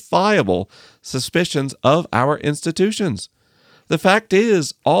justifiable suspicions of our institutions. The fact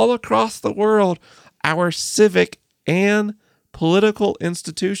is, all across the world, our civic and political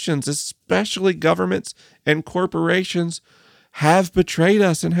institutions, especially governments and corporations, have betrayed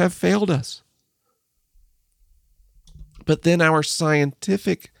us and have failed us. But then our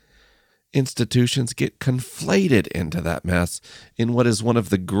scientific institutions get conflated into that mess in what is one of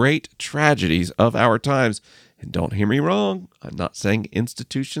the great tragedies of our times. And don't hear me wrong, I'm not saying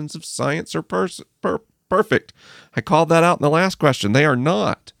institutions of science are perfect. I called that out in the last question. They are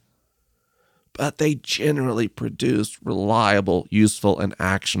not. But they generally produce reliable, useful, and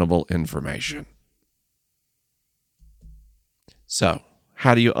actionable information. So,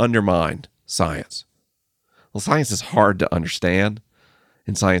 how do you undermine science? Well, science is hard to understand,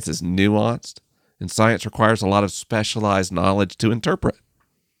 and science is nuanced, and science requires a lot of specialized knowledge to interpret.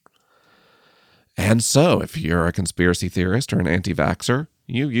 And so, if you're a conspiracy theorist or an anti-vaxxer,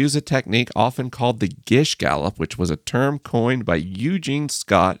 you use a technique often called the Gish Gallop, which was a term coined by Eugene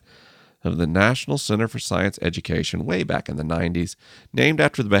Scott of the National Center for Science Education way back in the 90s, named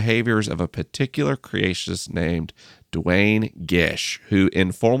after the behaviors of a particular creationist named Duane Gish, who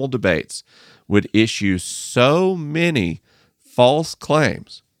in formal debates would issue so many false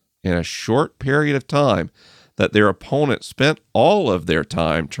claims in a short period of time that their opponent spent all of their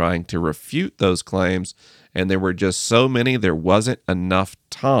time trying to refute those claims, and there were just so many there wasn't enough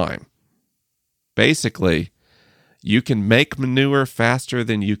time. Basically, you can make manure faster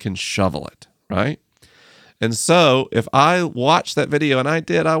than you can shovel it, right? And so if I watch that video, and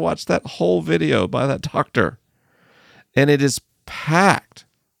I watched that whole video by that doctor, and it is packed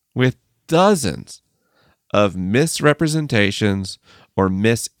with dozens of misrepresentations or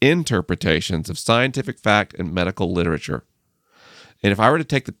misinterpretations of scientific fact and medical literature. And if I were to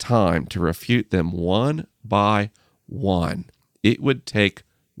take the time to refute them one by one, it would take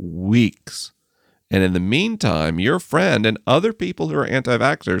weeks. And in the meantime, your friend and other people who are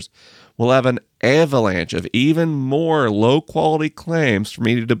anti-vaxxers will have an avalanche of even more low-quality claims for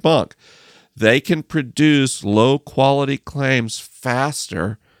me to debunk. They can produce low-quality claims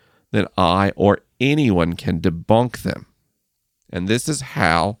faster than I or anyone can debunk them. And this is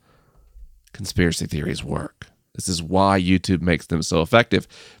how conspiracy theories work. This is why YouTube makes them so effective,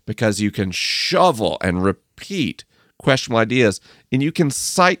 because you can shovel and repeat questionable ideas, and you can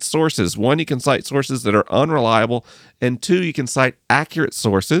cite sources. One, you can cite sources that are unreliable, and two, you can cite accurate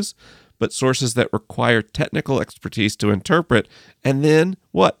sources, but sources that require technical expertise to interpret, and then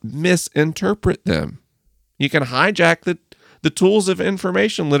what? Misinterpret them. You can hijack the tools of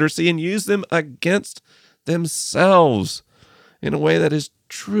information literacy and use them against themselves in a way that is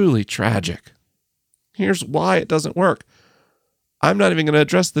truly tragic. Here's why it doesn't work. I'm not even going to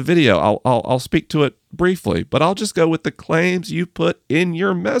address the video. I'll speak to it briefly, but I'll just go with the claims you put in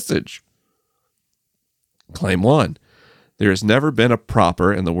your message. Claim 1, There has never been a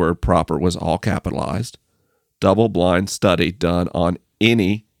proper, and the word proper was all capitalized, double-blind study done on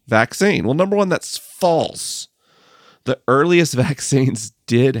any vaccine. Well, number one, that's false. The earliest vaccines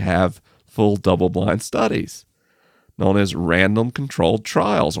did have full double-blind studies, known as random controlled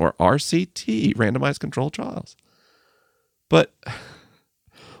trials, or RCT, randomized controlled trials. But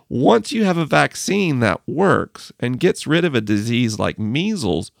once you have a vaccine that works and gets rid of a disease like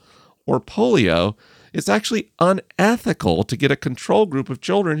measles or polio, it's actually unethical to get a control group of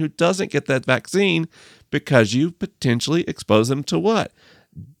children who doesn't get that vaccine because you potentially expose them to what?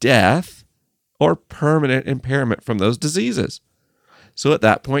 Death or permanent impairment from those diseases. So at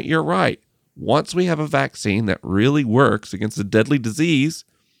that point, you're right. Once we have a vaccine that really works against a deadly disease,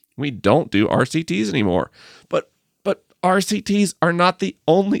 we don't do RCTs anymore. But RCTs are not the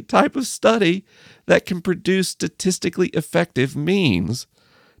only type of study that can produce statistically effective means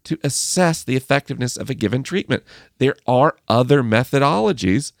to assess the effectiveness of a given treatment. There are other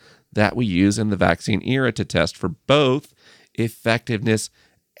methodologies that we use in the vaccine era to test for both effectiveness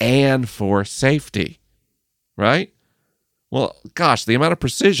and for safety, right? Well, gosh, the amount of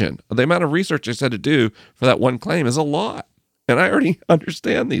precision, the amount of research I had to do for that one claim is a lot. And I already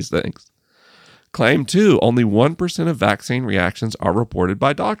understand these things. Claim 2, only 1% of vaccine reactions are reported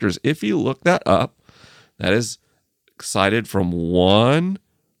by doctors. If you look that up, that is cited from one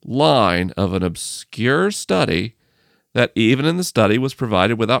line of an obscure study that even in the study was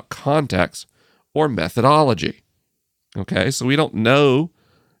provided without context or methodology. Okay, so we don't know.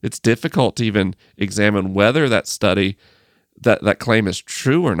 It's difficult to even examine whether that study, that claim is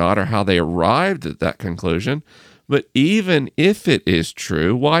true or not, or how they arrived at that conclusion. But even if it is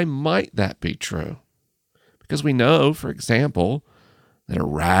true, why might that be true? Because we know, for example, that a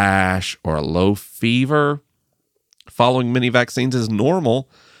rash or a low fever following many vaccines is normal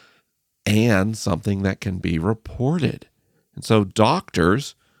and something that can be reported. And so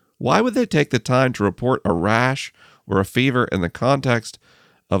doctors, why would they take the time to report a rash or a fever in the context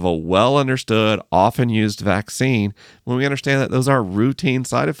of a well-understood, often used vaccine when we understand that those are routine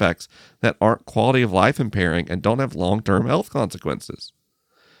side effects that aren't quality of life impairing and don't have long-term health consequences?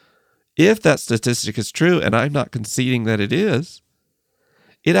 If that statistic is true, and I'm not conceding that it is,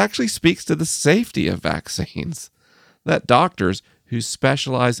 it actually speaks to the safety of vaccines, that doctors who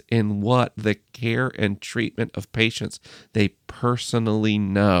specialize in what? The care and treatment of patients they personally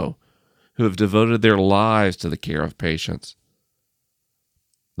know, who have devoted their lives to the care of patients.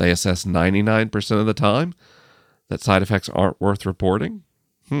 They assess 99% of the time that side effects aren't worth reporting.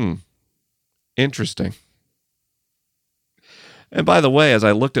 Interesting. And by the way, as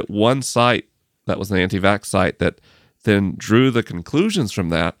I looked at one site that was an anti-vax site that then drew the conclusions from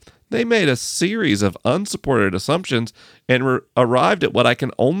that, they made a series of unsupported assumptions and arrived at what I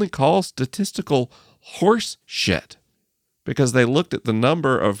can only call statistical horse shit, because they looked at the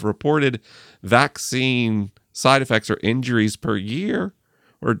number of reported vaccine side effects or injuries per year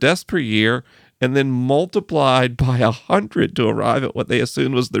or deaths per year, and then multiplied by 100 to arrive at what they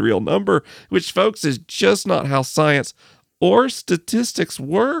assumed was the real number, which, folks, is just not how science or statistics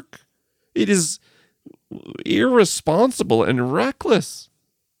work. It is irresponsible and reckless.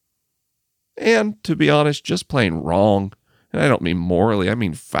 And, to be honest, just plain wrong. And I don't mean morally, I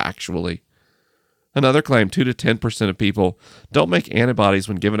mean factually. Another claim, 2 to 10% of people don't make antibodies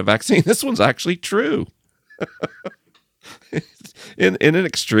when given a vaccine. This one's actually true. In an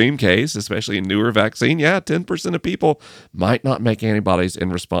extreme case, especially a newer vaccine, 10% of people might not make antibodies in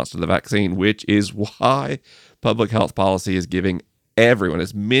response to the vaccine, which is why public health policy is giving everyone,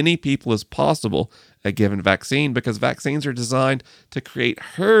 as many people as possible, a given vaccine, because vaccines are designed to create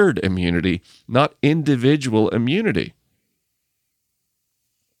herd immunity, not individual immunity.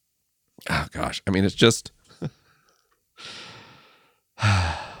 Oh, gosh. I mean, it's just...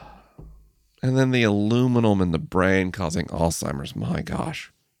 And then the aluminum in the brain causing Alzheimer's. My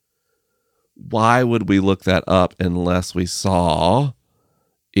gosh. Why would we look that up unless we saw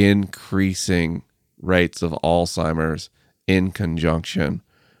increasing rates of Alzheimer's in conjunction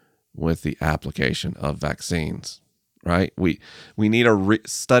with the application of vaccines, right? We need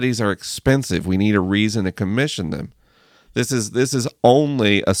studies are expensive. We need a reason to commission them. This is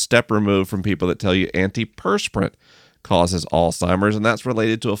only a step removed from people that tell you antiperspirant causes Alzheimer's, and that's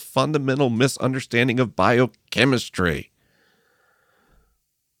related to a fundamental misunderstanding of biochemistry.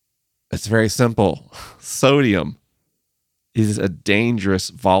 It's very simple. Sodium is a dangerous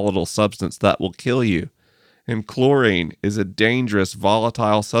volatile substance that will kill you. And chlorine is a dangerous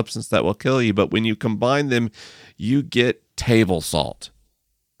volatile substance that will kill you. But when you combine them, you get table salt,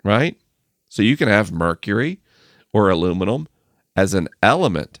 right? So you can have mercury or aluminum as an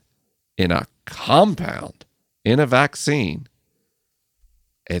element in a compound in a vaccine,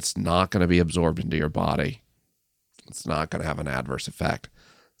 it's not going to be absorbed into your body. It's not going to have an adverse effect.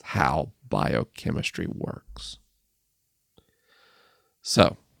 It's how biochemistry works.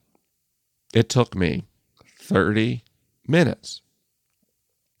 So, it took me 30 minutes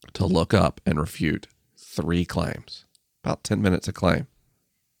to look up and refute 3 claims. About 10 minutes a claim.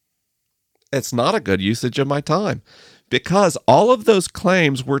 It's not a good usage of my time because all of those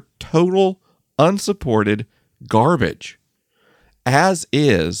claims were total, unsupported garbage. As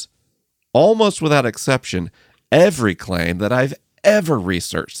is, almost without exception, every claim that I've ever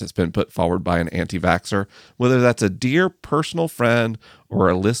researched that's been put forward by an anti-vaxxer, whether that's a dear personal friend or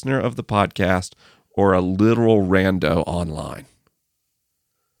a listener of the podcast or a literal rando online.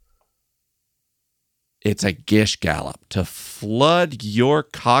 It's a gish gallop to flood your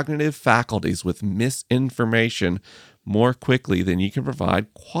cognitive faculties with misinformation more quickly than you can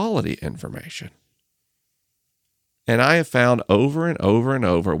provide quality information. And I have found over and over and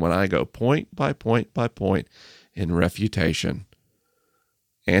over when I go point by point by point in refutation,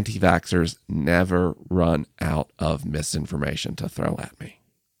 anti-vaxxers never run out of misinformation to throw at me.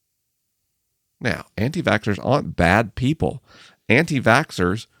 Now, anti-vaxxers aren't bad people.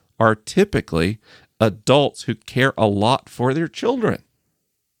 Anti-vaxxers are typically adults who care a lot for their children.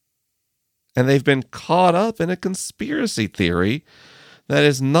 And they've been caught up in a conspiracy theory that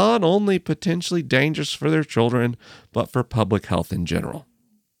is not only potentially dangerous for their children, but for public health in general.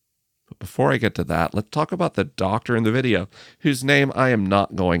 But before I get to that, let's talk about the doctor in the video, whose name I am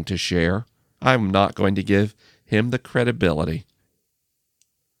not going to share. I'm not going to give him the credibility.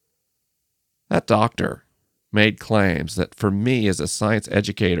 That doctor made claims that for me as a science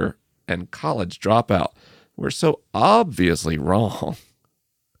educator and college dropout were so obviously wrong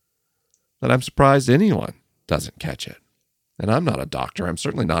that I'm surprised anyone doesn't catch it. And I'm not a doctor. I'm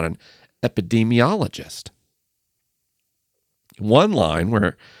certainly not an epidemiologist. One line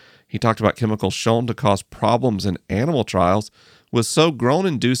where he talked about chemicals shown to cause problems in animal trials was so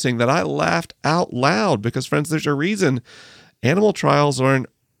groan-inducing that I laughed out loud because, friends, there's a reason animal trials are an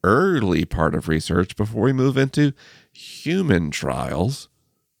early part of research before we move into human trials,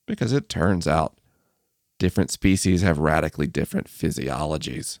 because it turns out different species have radically different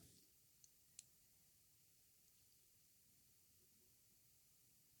physiologies.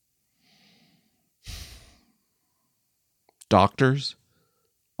 Doctors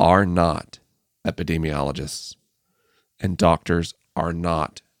are not epidemiologists, and doctors are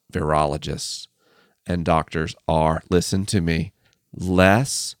not virologists, and doctors are, listen to me,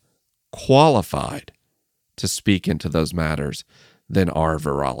 less qualified to speak into those matters than are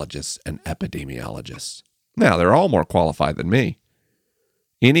virologists and epidemiologists. Now, they're all more qualified than me.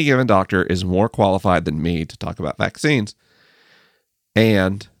 Any given doctor is more qualified than me to talk about vaccines,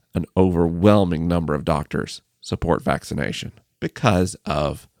 and an overwhelming number of doctors support vaccination because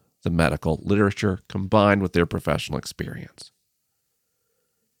of the medical literature combined with their professional experience.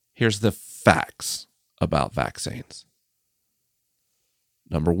 Here's the facts about vaccines.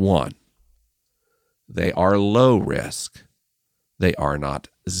 Number 1, they are low risk. They are not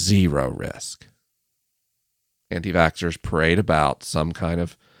zero risk. Anti-vaxxers parade about some kind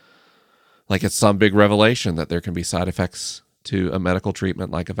of, like it's some big revelation that there can be side effects to a medical treatment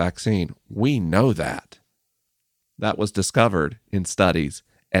like a vaccine. We know that. That was discovered in studies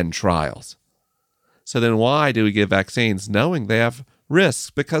and trials. So then why do we give vaccines knowing they have risks?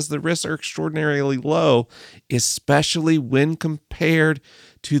 Because the risks are extraordinarily low, especially when compared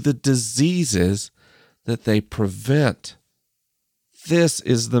to the diseases that they prevent. This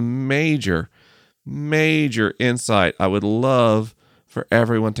is the major insight I would love for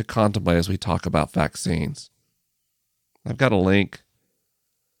everyone to contemplate as we talk about vaccines. I've got a link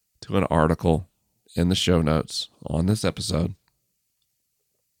to an article in the show notes on this episode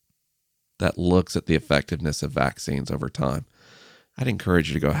that looks at the effectiveness of vaccines over time. I'd encourage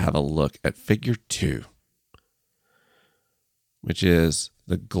you to go have a look at Figure 2, which is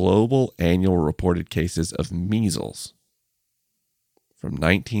the global annual reported cases of measles from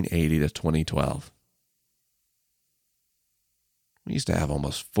 1980 to 2012. We used to have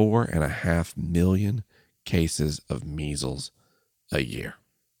almost 4.5 million cases of measles a year.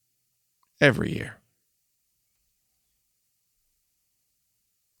 Every year.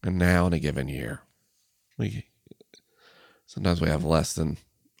 And now in a given year, sometimes we have less than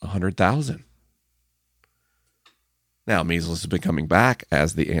 100,000. Now, measles has been coming back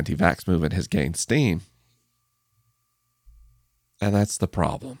as the anti-vax movement has gained steam. And that's the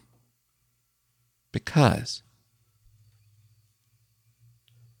problem. Because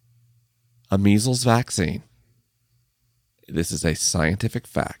a measles vaccine, this is a scientific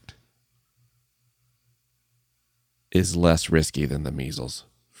fact, is less risky than the measles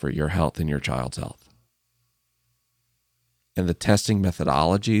for your health and your child's health. And the testing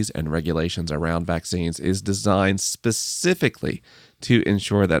methodologies and regulations around vaccines is designed specifically to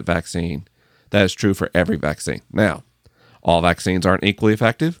ensure that is true for every vaccine. Now, all vaccines aren't equally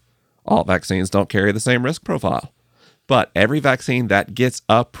effective. All vaccines don't carry the same risk profile. But every vaccine that gets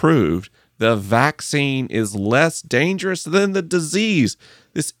approved, the vaccine is less dangerous than the disease.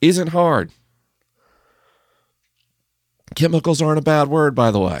 This isn't hard. Chemicals aren't a bad word,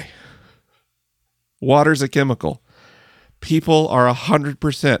 by the way. Water's a chemical. People are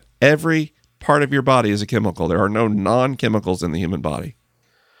 100%. Every part of your body is a chemical. There are no non-chemicals in the human body.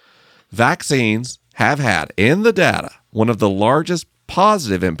 Vaccines have had, in the data, one of the largest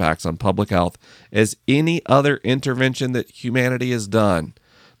positive impacts on public health as any other intervention that humanity has done.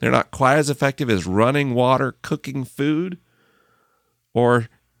 They're not quite as effective as running water, cooking food, or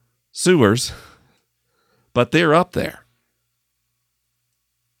sewers, but they're up there.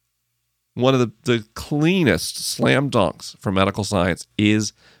 One of the cleanest slam dunks for medical science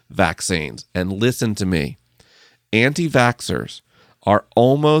is vaccines. And listen to me, anti-vaxxers are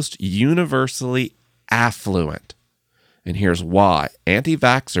almost universally affluent. And here's why.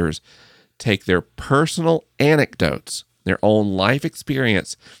 Anti-vaxxers take their personal anecdotes, their own life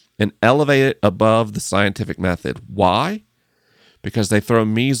experience, and elevate it above the scientific method. Why? Because they throw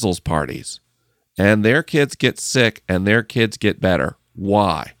measles parties, and their kids get sick, and their kids get better.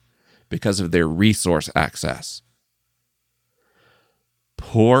 Why? Because of their resource access.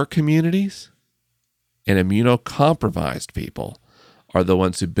 Poor communities and immunocompromised people are the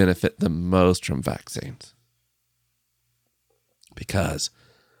ones who benefit the most from vaccines. Because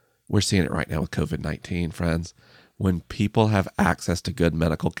we're seeing it right now with COVID-19, friends. When people have access to good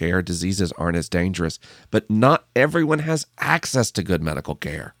medical care, diseases aren't as dangerous. But not everyone has access to good medical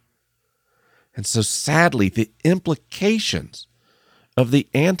care. And so sadly, the implications of the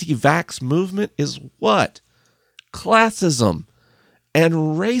anti-vax movement is what? Classism and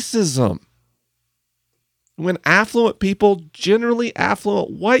racism. When affluent people, generally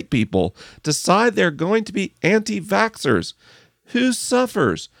affluent white people, decide they're going to be anti-vaxxers, who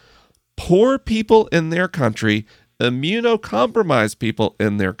suffers? Poor people in their country, immunocompromised people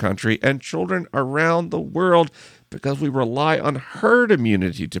in their country, and children around the world, because we rely on herd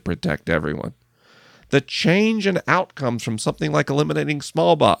immunity to protect everyone. The change in outcomes from something like eliminating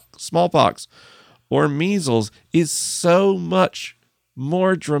smallpox or measles is so much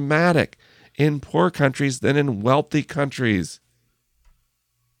more dramatic in poor countries than in wealthy countries.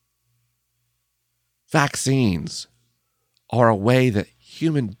 Vaccines are a way that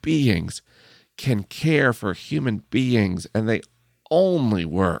human beings can care for human beings, and they only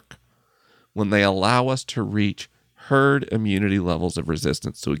work when they allow us to reach herd immunity levels of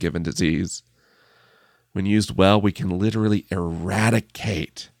resistance to a given disease. When used well, we can literally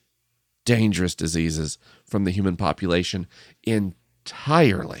eradicate dangerous diseases from the human population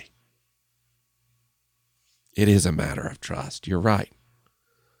entirely. It is a matter of trust. You're right.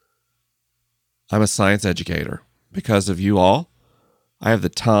 I'm a science educator. Because of you all, I have the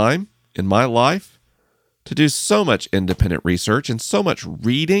time in my life to do so much independent research and so much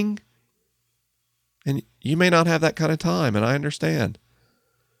reading. And you may not have that kind of time, and I understand.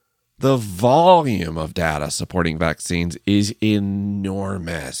 The volume of data supporting vaccines is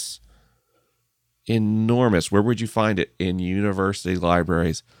enormous. Enormous. Where would you find it? In university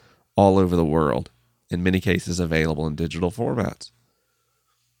libraries all over the world, in many cases available in digital formats.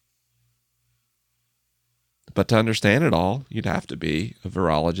 But to understand it all, you'd have to be a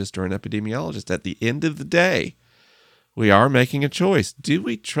virologist or an epidemiologist. At the end of the day, we are making a choice. Do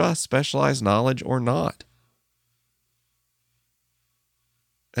we trust specialized knowledge or not?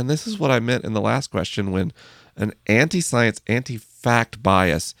 And this is what I meant in the last question, when an anti-science, anti-fact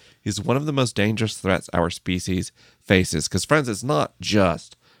bias is one of the most dangerous threats our species faces. Because, friends, it's not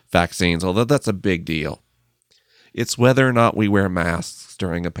just vaccines, although that's a big deal. It's whether or not we wear masks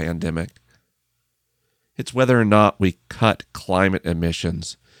during a pandemic. It's whether or not we cut climate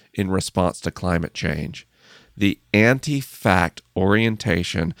emissions in response to climate change. The anti-fact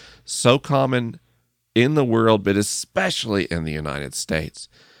orientation, so common in the world, but especially in the United States,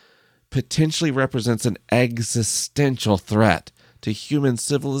 potentially represents an existential threat to human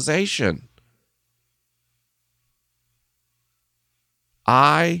civilization.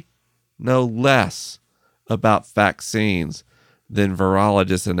 I know less about vaccines than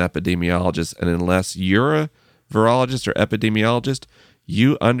virologists and epidemiologists, and unless you're a virologist or epidemiologist,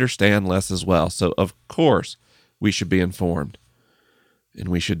 you understand less as well. So, of course, we should be informed, and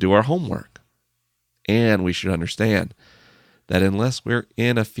we should do our homework, and we should understand that unless we're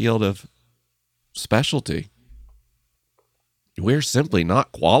in a field of specialty, We're simply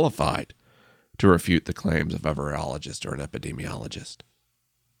not qualified to refute the claims of a virologist or an epidemiologist.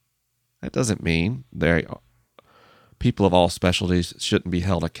 That doesn't mean people of all specialties shouldn't be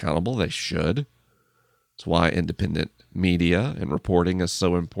held accountable. They should. It's why independent media and reporting is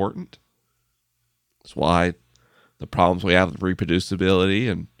so important. It's why the problems we have with reproducibility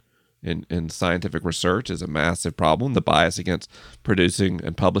and in scientific research is a massive problem. The bias against producing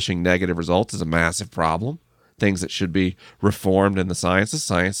and publishing negative results is a massive problem. Things that should be reformed in the sciences.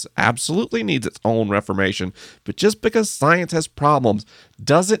 Science absolutely needs its own reformation. But just because science has problems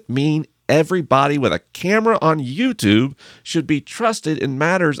doesn't mean everybody with a camera on YouTube should be trusted in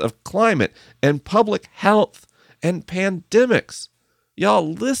matters of climate and public health and pandemics.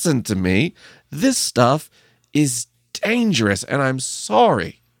 Y'all, listen to me. This stuff is dangerous, and I'm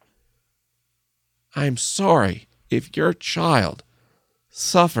sorry. I'm sorry if your child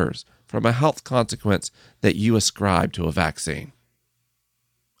suffers from a health consequence that you ascribe to a vaccine.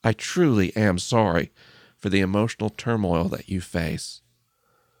 I truly am sorry for the emotional turmoil that you face.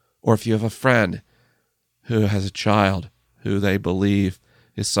 Or if you have a friend who has a child who they believe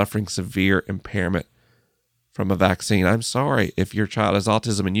is suffering severe impairment from a vaccine, I'm sorry if your child has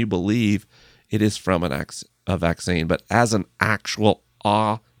autism and you believe it is from a vaccine. But as an actual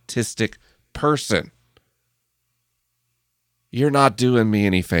autistic person, you're not doing me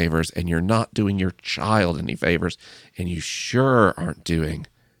any favors, and you're not doing your child any favors, and you sure aren't doing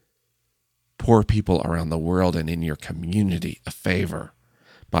poor people around the world and in your community a favor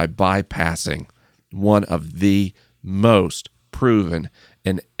by bypassing one of the most proven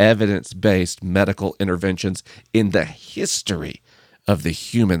and evidence-based medical interventions in the history of the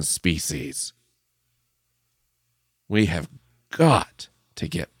human species. We have got to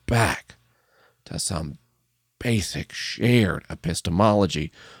get back to some basic shared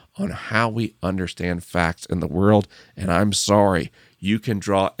epistemology on how we understand facts in the world. And I'm sorry, you can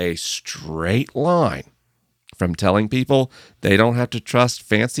draw a straight line from telling people they don't have to trust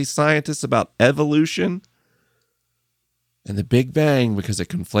fancy scientists about evolution and the Big Bang because it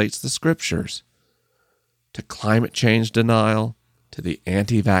conflates the scriptures, to climate change denial, to the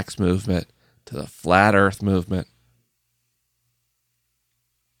anti-vax movement, to the flat earth movement.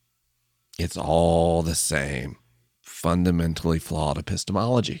 It's all the same fundamentally flawed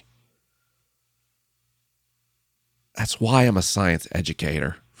epistemology. That's why I'm a science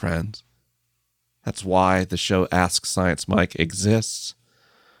educator, friends. That's why the show Ask Science Mike exists.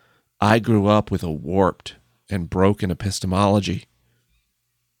 I grew up with a warped and broken epistemology.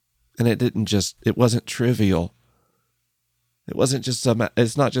 And it wasn't trivial.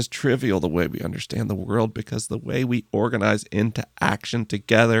 It's not just trivial the way we understand the world, because the way we organize into action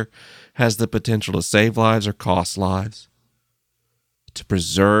together has the potential to save lives or cost lives, to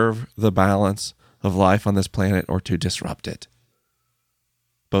preserve the balance of life on this planet or to disrupt it,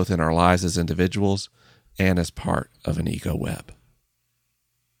 both in our lives as individuals and as part of an ego web.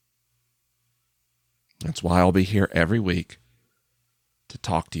 That's why I'll be here every week to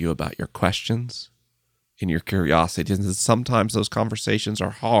talk to you about your questions and your curiosities. And sometimes those conversations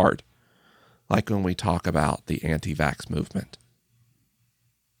are hard, like when we talk about the anti-vax movement.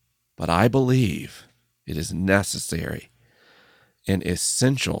 But I believe it is necessary and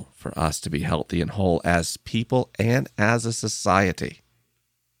essential for us to be healthy and whole as people and as a society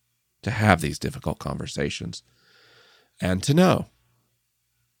to have these difficult conversations and to know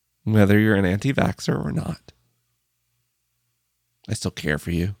whether you're an anti-vaxxer or not. I still care for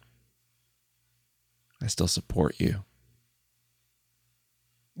you. I still support you.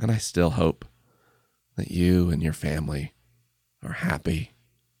 And I still hope that you and your family are happy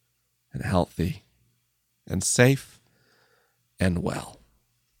and healthy and safe and well.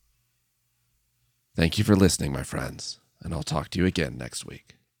 Thank you for listening, my friends, and I'll talk to you again next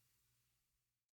week.